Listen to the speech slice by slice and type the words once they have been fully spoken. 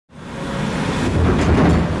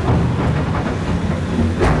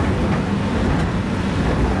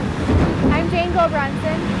Joe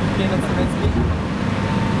Bronson.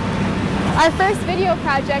 Our first video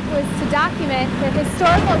project was to document the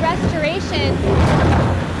historical restoration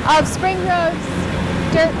of Spring Road's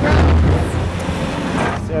dirt roads.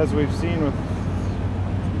 As we've seen with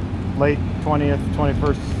late 20th,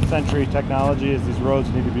 21st century technology, is these roads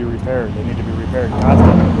need to be repaired. They need to be repaired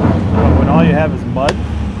constantly. But when all you have is mud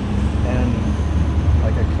and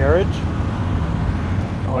like a carriage,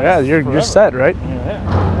 oh yeah, you're set, right?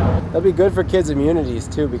 Yeah. That'll be good for kids' immunities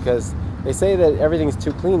too, because they say that everything's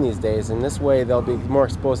too clean these days, and this way they'll be more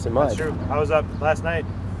exposed to mud. That's true. I was up last night.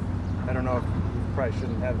 I don't know if you probably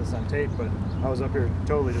shouldn't have this on tape, but I was up here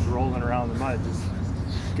totally just rolling around in the mud, just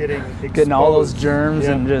getting all those germs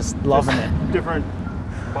and just loving it. Different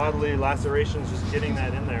bodily lacerations, just getting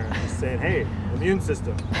that in there and just saying, hey, immune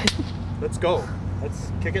system, let's go. Let's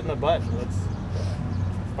kick it in the butt. Let's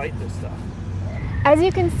fight this stuff. As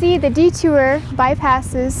you can see, the detour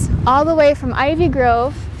bypasses all the way from Ivy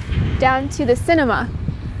Grove down to the cinema.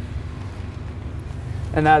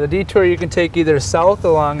 And the detour you can take either south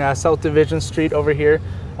along South Division Street over here,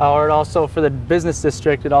 or it also for the business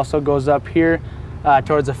district, it also goes up here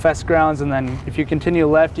towards the fest grounds, and then if you continue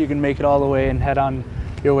left, you can make it all the way and head on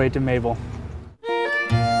your way to Mabel.